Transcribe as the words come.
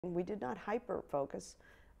We did not hyper-focus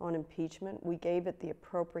on impeachment. We gave it the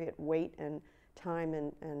appropriate weight and time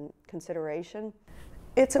and consideration.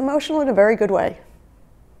 It's emotional in a very good way.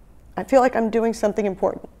 I feel like I'm doing something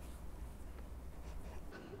important.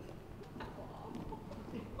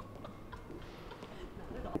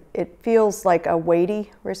 It feels like a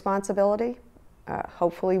weighty responsibility,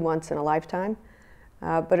 hopefully once in a lifetime,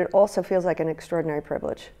 but it also feels like an extraordinary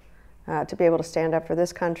privilege to be able to stand up for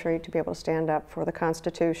this country, to be able to stand up for the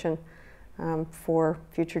Constitution, for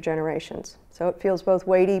future generations. So it feels both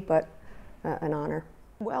weighty but an honor.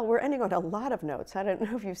 Well, we're ending on a lot of notes. I don't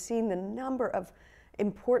know if you've seen the number of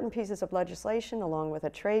important pieces of legislation along with a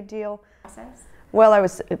trade deal. Process? Well, I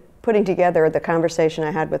was putting together the conversation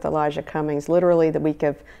I had with Elijah Cummings literally the week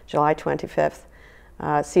of July 25th,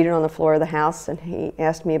 seated on the floor of the House, and he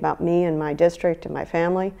asked me about me and my district and my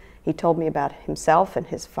family. He told me about himself and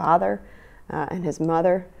his father and his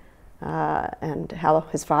mother and how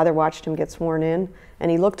his father watched him get sworn in.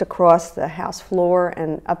 And he looked across the House floor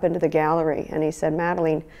and up into the gallery and he said,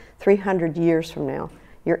 "Madeleine, 300 years from now,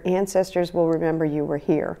 your ancestors will remember you were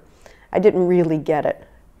here." I didn't really get it,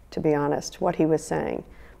 to be honest, what he was saying.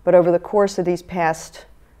 But over the course of these past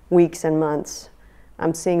weeks and months,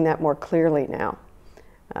 I'm seeing that more clearly now.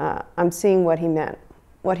 I'm seeing what he meant.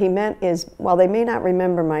 What he meant is, while they may not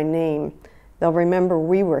remember my name, they'll remember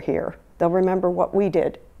we were here. They'll remember what we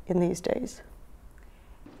did in these days.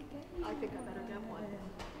 I think I better get one.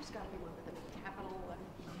 There's got to be one with a capital.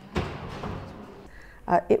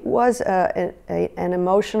 It was an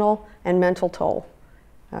emotional and mental toll.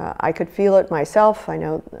 I could feel it myself. I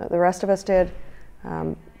know the rest of us did.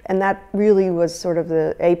 And that really was sort of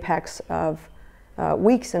the apex of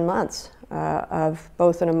weeks and months of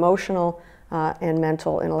both an emotional and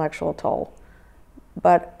mental intellectual toll.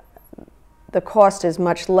 But the cost is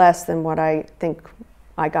much less than what I think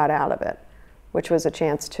I got out of it, which was a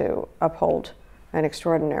chance to uphold an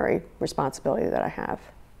extraordinary responsibility that I have.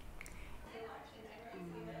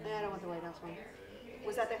 I don't want the White House one.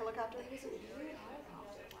 Was that the helicopter?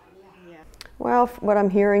 Yeah. Well, what I'm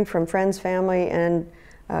hearing from friends, family, and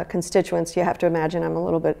constituents, you have to imagine I'm a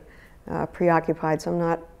little bit preoccupied,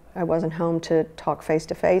 so I wasn't home to talk face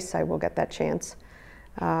to face. I will get that chance.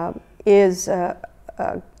 Is a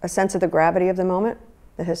sense of the gravity of the moment,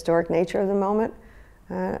 the historic nature of the moment,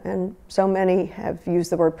 and so many have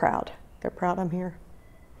used the word proud. They're proud I'm here.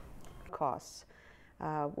 Costs.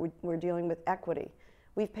 We're dealing with equity.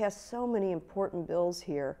 We've passed so many important bills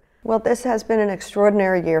here. Well, this has been an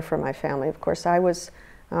extraordinary year for my family. Of course, I was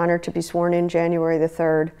honored to be sworn in January the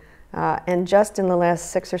 3rd. And just in the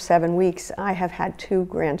last 6 or 7 weeks, I have had 2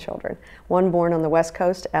 grandchildren. One born on the West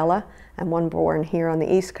Coast, Ella, and one born here on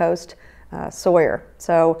the East Coast, Sawyer.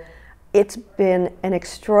 So it's been an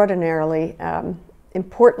extraordinarily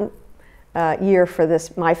important year for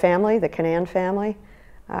my family, the Canaan family.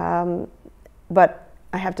 But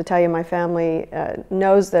I have to tell you, my family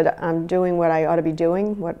knows that I'm doing what I ought to be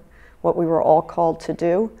doing, what we were all called to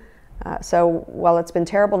do. So while it's been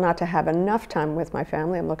terrible not to have enough time with my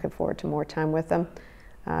family, I'm looking forward to more time with them.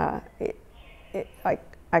 I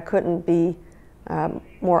couldn't be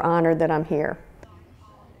more honored that I'm here.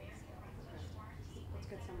 Let's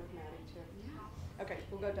get some with Maddie too. Okay,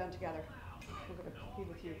 we'll go down together. We'll go be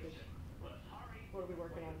with you. What are we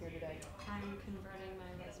working on here today? I'm converting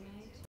my resume